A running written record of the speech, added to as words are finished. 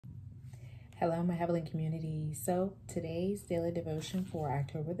Hello, my Heavenly community. So today's daily devotion for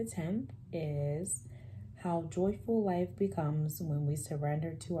October the 10th is how joyful life becomes when we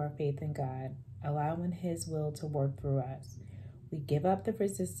surrender to our faith in God, allowing His will to work through us. We give up the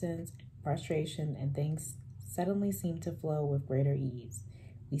resistance, frustration, and things suddenly seem to flow with greater ease.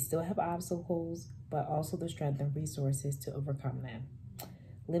 We still have obstacles, but also the strength and resources to overcome them.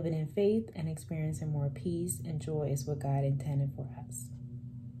 Living in faith and experiencing more peace and joy is what God intended for us.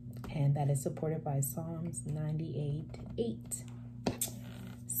 And that is supported by Psalms 98:8.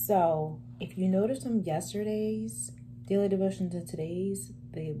 So if you noticed from yesterday's daily devotion to today's,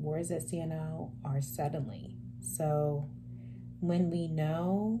 the words that stand out are suddenly. So when we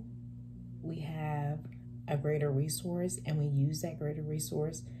know we have a greater resource and we use that greater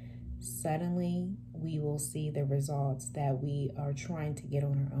resource, suddenly we will see the results that we are trying to get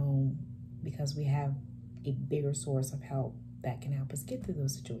on our own because we have a bigger source of help that can help us get through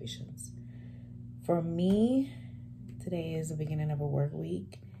those situations. For me, today is the beginning of a work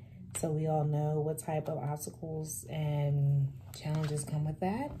week, so we all know what type of obstacles and challenges come with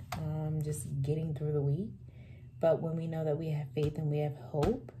that, just getting through the week. But when we know that we have faith and we have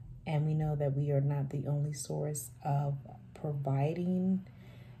hope, and we know that we are not the only source of providing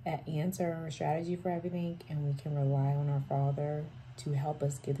an answer or strategy for everything, and we can rely on our Father to help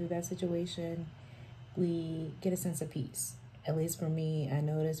us get through that situation, we get a sense of peace. At least for me, I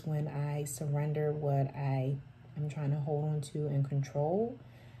notice when I surrender what I am trying to hold on to and control,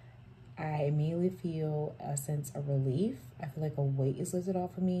 I immediately feel a sense of relief. I feel like a weight is lifted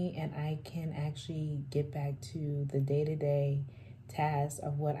off of me, and I can actually get back to the day-to-day tasks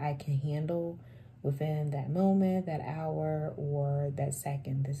of what I can handle within that moment, that hour, or that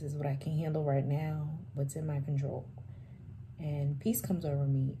second. This is what I can handle right now, what's in my control. And peace comes over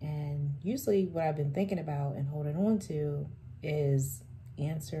me. And usually what I've been thinking about and holding on to is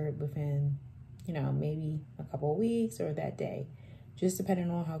answered within, maybe a couple of weeks or that day, just depending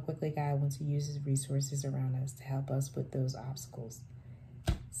on how quickly God wants to use His resources around us to help us with those obstacles.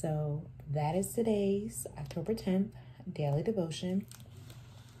 So that is today's October 10th daily devotion.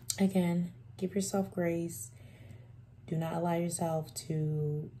 Again, give yourself grace. Do not allow yourself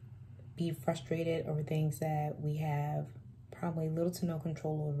to be frustrated over things that we have probably little to no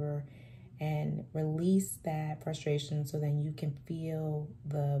control over, and release that frustration so then you can feel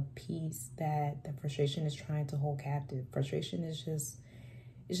the peace that the frustration is trying to hold captive. Frustration is just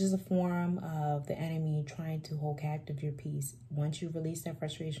a form of the enemy trying to hold captive your peace. Once you release that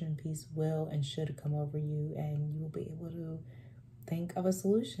frustration, peace will and should come over you, and you will be able to think of a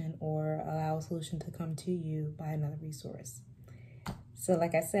solution or allow a solution to come to you by another resource. So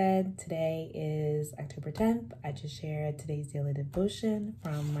like I said, today is October 10th. I just shared today's daily devotion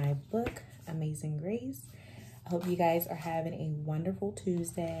from my book, Amazing Grace. I hope you guys are having a wonderful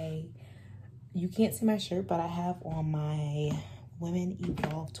Tuesday. You can't see my shirt, but I have on my Women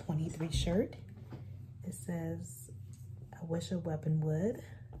Evolve 23 shirt. It says, I wish a weapon would.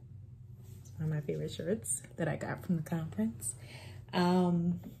 It's one of my favorite shirts that I got from the conference.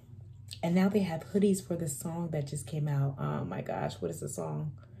 And now they have hoodies for the song that just came out. Oh my gosh, what is the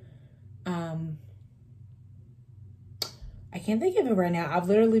song? I can't think of it right now. I've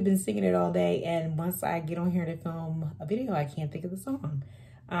literally been singing it all day, and once I get on here to film a video, I can't think of the song.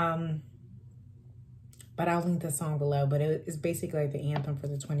 But I'll link the song below. But it's basically like the anthem for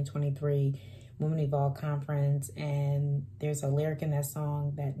the 2023 Women Evolve Conference, and there's a lyric in that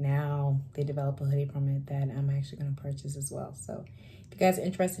song that now they develop a hoodie from it that I'm actually going to purchase as well. So if you guys are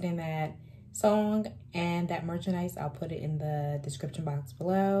interested in that song and that merchandise, I'll put it in the description box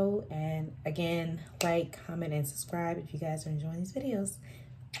below. And again, like, comment, and subscribe if you guys are enjoying these videos.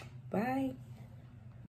 Bye.